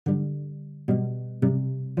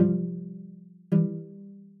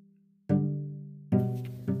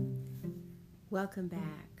Welcome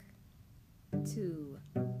back to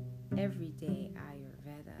Everyday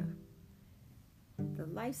Ayurveda, the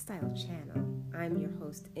lifestyle channel. I'm your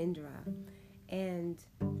host, Indra, and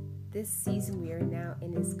this season we are now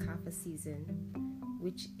in is Kapha season,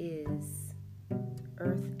 which is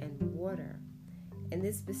earth and water. In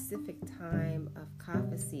this specific time of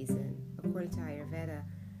Kapha season, according to Ayurveda,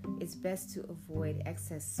 it's best to avoid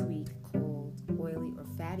excess sweet, cold, oily, or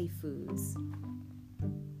fatty foods.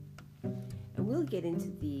 And we'll get into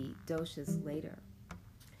the doshas later.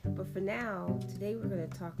 But for now, today we're going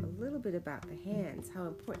to talk a little bit about the hands, how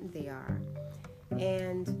important they are.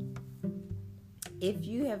 And if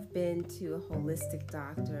you have been to a holistic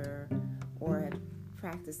doctor or have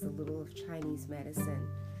practiced a little of Chinese medicine,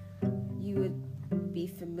 you would be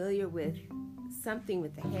familiar with something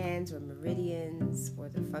with the hands or meridians or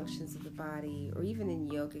the functions of the body, or even in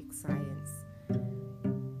yogic science,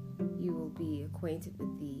 you will be acquainted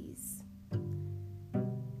with these.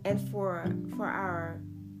 And for our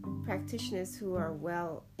practitioners who are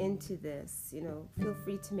well into this, feel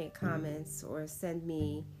free to make comments or send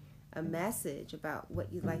me a message about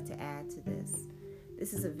what you'd like to add to this.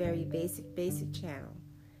 This is a very basic channel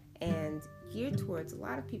and geared towards a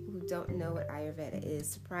lot of people who don't know what Ayurveda is.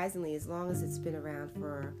 Surprisingly, as long as it's been around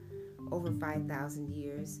for over 5,000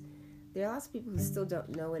 years, there are lots of people who still don't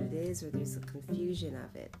know what it is, or there's a confusion of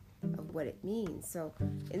what it means. So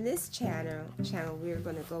in this channel we're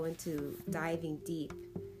going to go into diving deep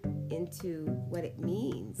into what it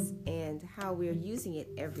means and how we're using it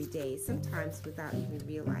every day, sometimes without even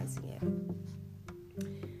realizing it.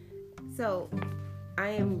 So I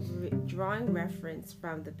am drawing reference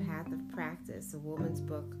from The Path of Practice, a woman's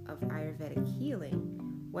book of Ayurvedic healing,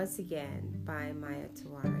 once again by Maya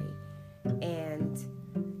Tiwari. And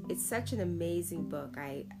it's such an amazing book.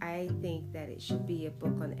 I think that it should be a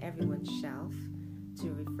book on everyone's shelf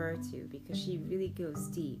to refer to, because she really goes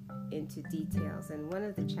deep into details. And one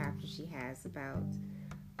of the chapters she has about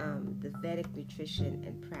the Vedic nutrition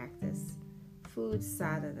and practice, food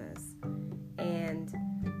sadhanas, and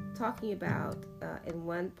talking about in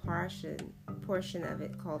one portion of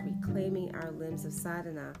it called Reclaiming Our Limbs of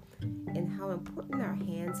Sadhana, and how important our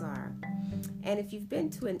hands are. And if you've been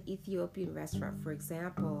to an Ethiopian restaurant, for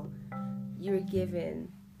example, you're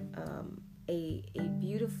given a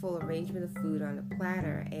beautiful arrangement of food on a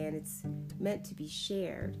platter, and it's meant to be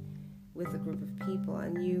shared with a group of people,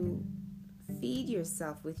 and you feed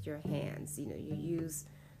yourself with your hands. You use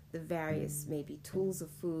the various maybe tools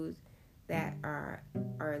of food that are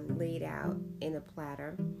laid out in a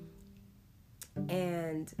platter,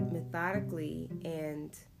 and methodically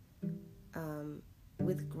and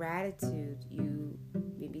with gratitude, you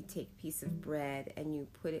maybe take a piece of bread and you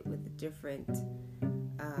put it with the different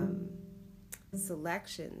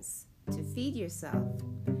selections to feed yourself.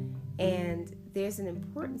 And there's an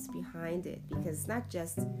importance behind it, because it's not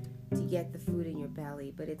just to get the food in your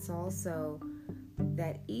belly, but it's also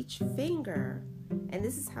that each finger, and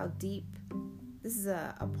this is how deep, this is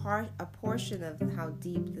a portion of how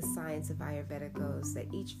deep the science of Ayurveda goes,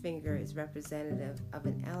 that each finger is representative of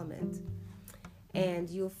an element. And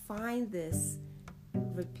you'll find this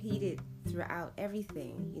repeated throughout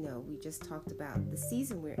everything. We just talked about the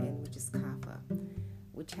season we're in, which is Kapha,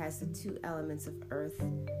 which has the two elements of earth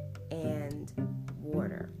and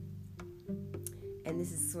water. And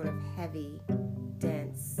this is sort of heavy,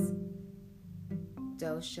 dense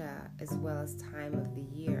dosha, as well as time of the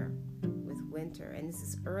year with winter. And this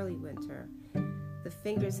is early winter. The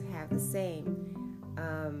fingers have the same.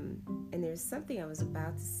 And there's something I was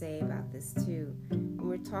about to say about this too. When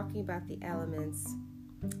we're talking about the elements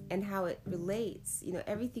and how it relates,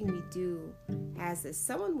 everything we do has this.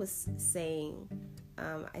 Someone was saying,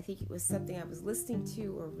 I think it was something I was listening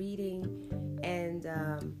to or reading, and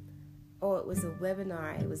it was a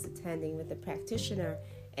webinar I was attending with a practitioner,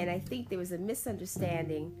 and I think there was a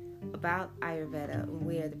misunderstanding about Ayurveda,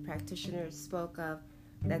 where the practitioner spoke of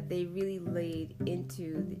that they really laid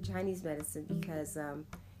into the Chinese medicine, because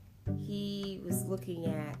he was looking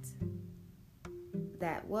at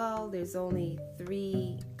that, there's only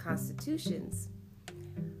 3 constitutions.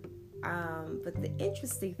 But the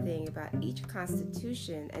interesting thing about each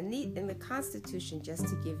constitution, and the constitution, just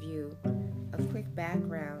to give you a quick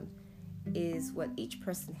background, is what each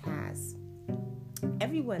person has.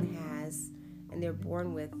 Everyone has, and they're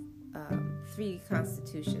born with 3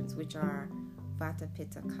 constitutions, which are Vata,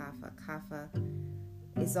 Pitta, Kapha. Kapha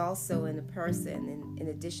is also in a person, in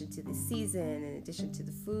addition to the season, in addition to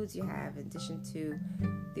the foods you have, in addition to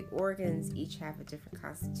the organs, each have a different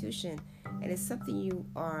constitution. And it's something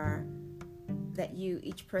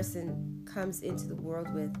each person comes into the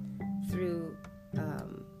world with through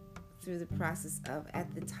through the process of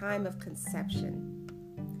at the time of conception,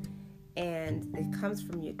 and it comes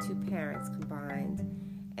from your two parents combined,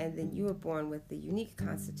 and then you were born with the unique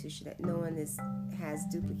constitution that no one has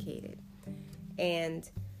duplicated. And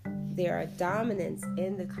there are dominants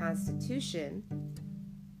in the constitution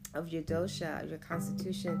of your dosha, your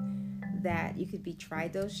constitution, that you could be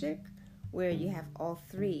tridoshic, where you have all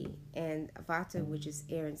three, and Vata, which is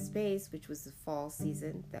air and space, which was the fall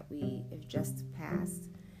season that we have just passed,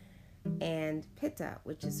 and Pitta,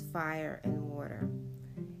 which is fire and water.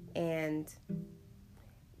 And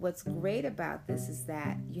what's great about this is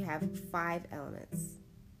that you have 5 elements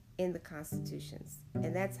in the constitutions,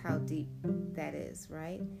 and that's how deep that is,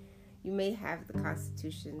 right? You may have the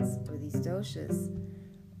constitutions or these doshas,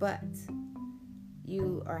 but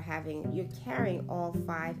you're carrying all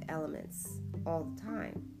 5 elements all the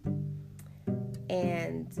time.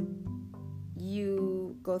 And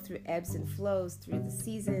you go through ebbs and flows through the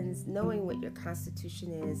seasons. Knowing what your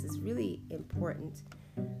constitution is really important,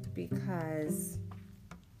 because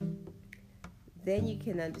then you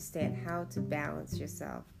can understand how to balance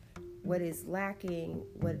yourself, what is lacking,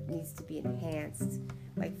 what needs to be enhanced,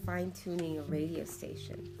 like fine-tuning a radio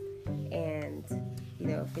station. And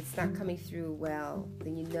if it's not coming through well,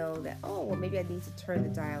 then you know that, maybe I need to turn the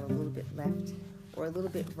dial a little bit left or a little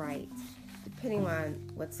bit right, depending on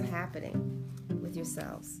what's happening with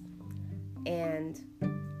yourselves. And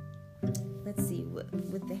let's see,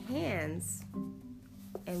 with the hands,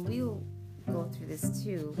 and we'll go through this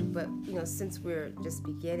too, but since we're just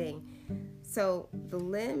beginning, so the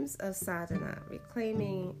limbs of sadhana,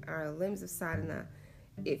 reclaiming our limbs of sadhana.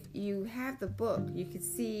 If you have the book, you can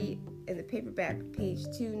see in the paperback, page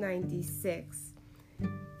 296,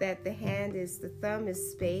 that the thumb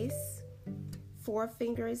is space,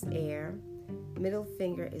 forefinger is air, middle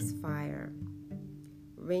finger is fire,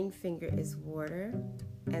 ring finger is water,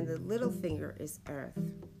 and the little finger is earth.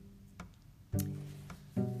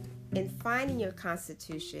 In finding your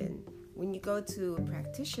constitution, when you go to a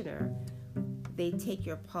practitioner, they take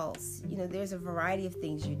your pulse. There's a variety of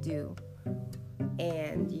things you do.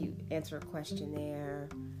 And you answer a questionnaire,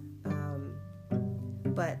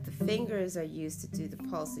 but the fingers are used to do the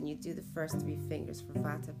pulse, and you do the first 3 fingers for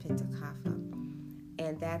Vata, Pitta, Kapha,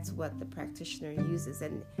 and that's what the practitioner uses.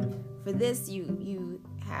 And for this, you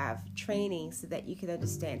have training so that you can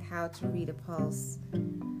understand how to read a pulse,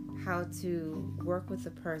 how to work with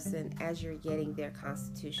the person as you're getting their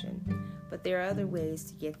constitution. But there are other ways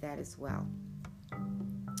to get that as well.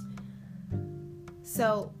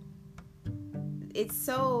 So it's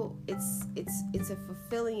a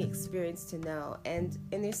fulfilling experience to know, and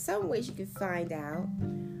there's some ways you can find out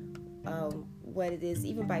what it is,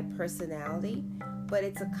 even by personality, but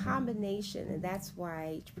it's a combination, and that's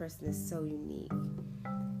why each person is so unique.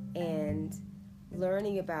 And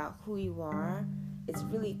learning about who you are, it's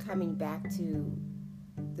really coming back to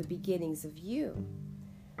the beginnings of you.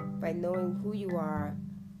 By knowing who you are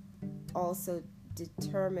also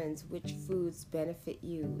determines which foods benefit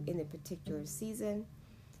you in a particular season,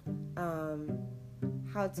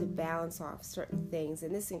 how to balance off certain things,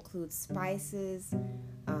 and this includes spices,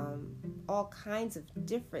 all kinds of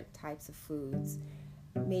different types of foods,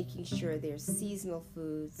 making sure there's seasonal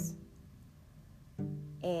foods,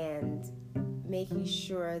 and making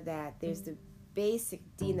sure that there's the basic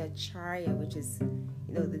dinacharya, which is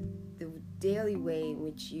the daily way in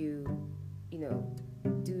which you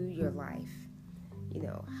do your life.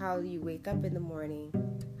 How do you wake up in the morning?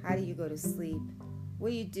 How do you go to sleep? What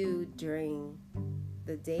do you do during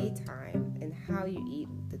the daytime? And how you eat,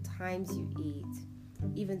 the times you eat.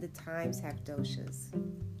 Even the times have doshas.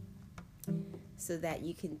 So that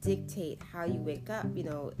you can dictate how you wake up,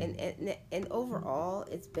 and overall,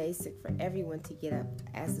 it's basic for everyone to get up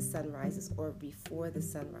as the sun rises or before the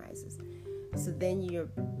sun rises. So then your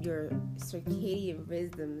circadian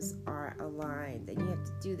rhythms are aligned, and you have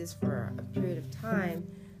to do this for a period of time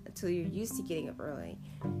until you're used to getting up early.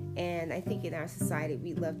 And I think in our society,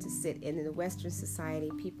 we love to sit in the Western society,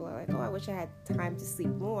 people are like, I wish I had time to sleep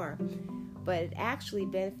more. But it actually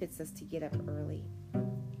benefits us to get up early,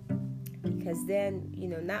 because then,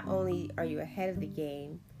 not only are you ahead of the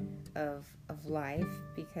game of life,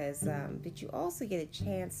 but you also get a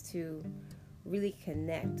chance to really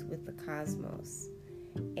connect with the cosmos.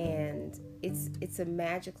 And it's a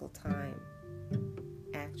magical time,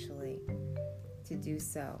 actually, to do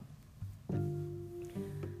so.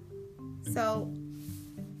 So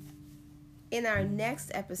in our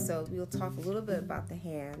next episode, we'll talk a little bit about the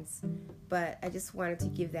hands, but I just wanted to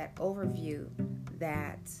give that overview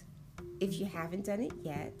that if you haven't done it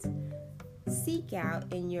yet, seek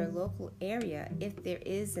out in your local area if there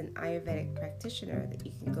is an Ayurvedic practitioner that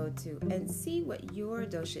you can go to and see what your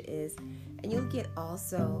dosha is, and you'll get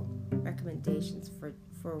also recommendations for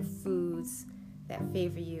foods that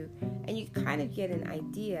favor you, and you kind of get an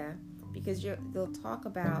idea because they'll talk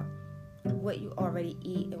about what you already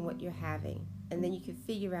eat and what you're having, and then you can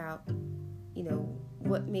figure out,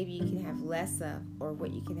 what maybe you can have less of or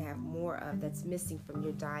what you can have more of that's missing from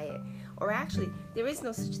your diet. Or actually, there is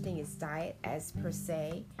no such thing as diet as per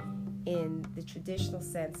se in the traditional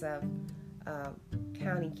sense of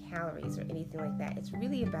counting calories or anything like that. It's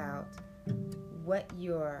really about what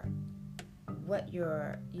your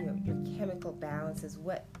chemical balance is,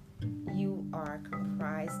 what you are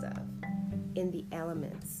comprised of in the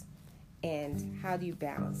elements, and how do you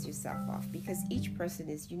balance yourself off, because each person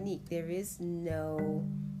is unique. There is no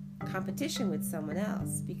competition with someone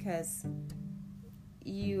else because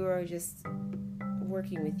you are just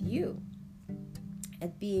working with you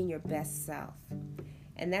and being your best self.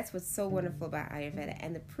 And that's what's so wonderful about Ayurveda,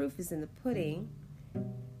 and the proof is in the pudding,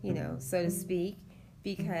 so to speak,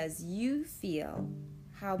 because you feel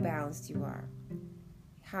how balanced you are,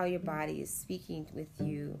 how your body is speaking with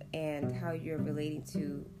you, and how you're relating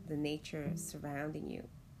to the nature surrounding you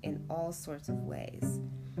in all sorts of ways.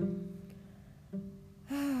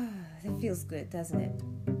 That feels good, doesn't it?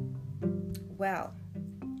 Well,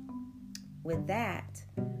 with that,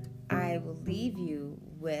 I will leave you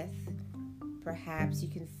with, perhaps you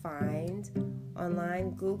can find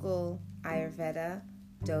online, Google Ayurveda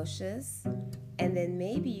Doshas, and then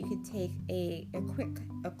maybe you could take a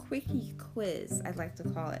quickie quiz, I'd like to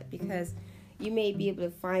call it, because you may be able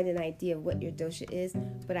to find an idea of what your dosha is,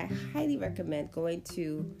 but I highly recommend going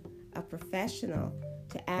to a professional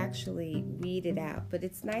to actually read it out. But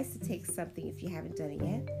it's nice to take something, if you haven't done it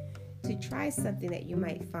yet, to try something that you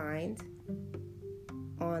might find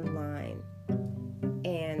online,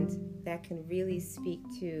 and that can really speak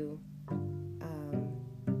to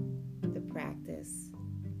the practice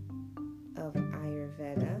of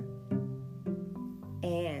Ayurveda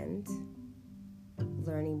and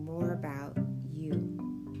learning more about you.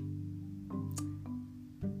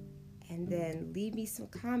 And then leave me some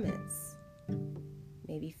comments.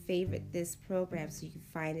 Maybe favorite this program so you can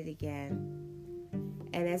find it again.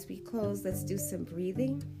 And as we close, let's do some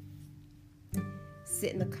breathing.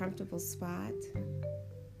 Sit in a comfortable spot.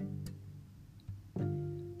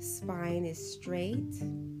 Spine is straight.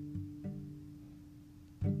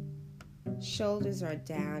 Shoulders are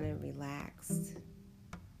down and relaxed.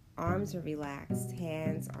 Arms are relaxed.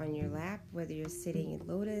 Hands on your lap, whether you're sitting in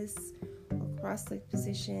lotus or cross-legged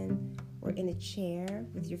position or in a chair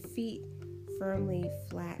with your feet firmly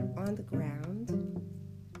flat on the ground.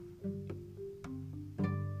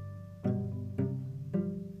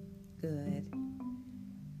 Good.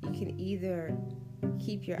 You can either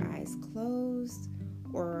keep your eyes closed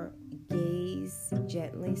or gaze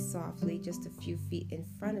gently, softly, just a few feet in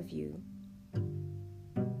front of you.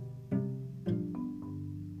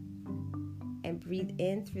 And breathe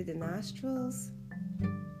in through the nostrils.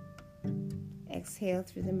 Exhale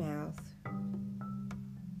through the mouth.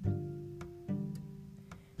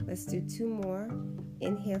 Let's do two more.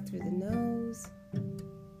 Inhale through the nose.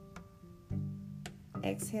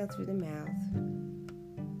 Exhale through the mouth.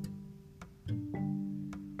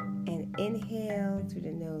 And inhale through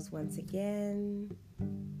the nose once again.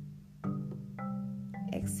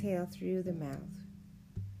 Exhale through the mouth.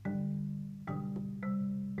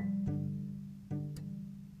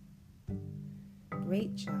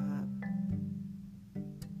 Great job.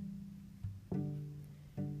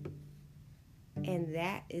 And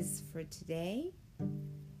that is for today.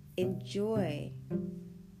 Enjoy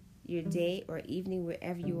your day or evening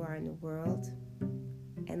wherever you are in the world,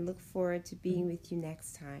 and look forward to being with you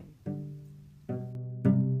next time.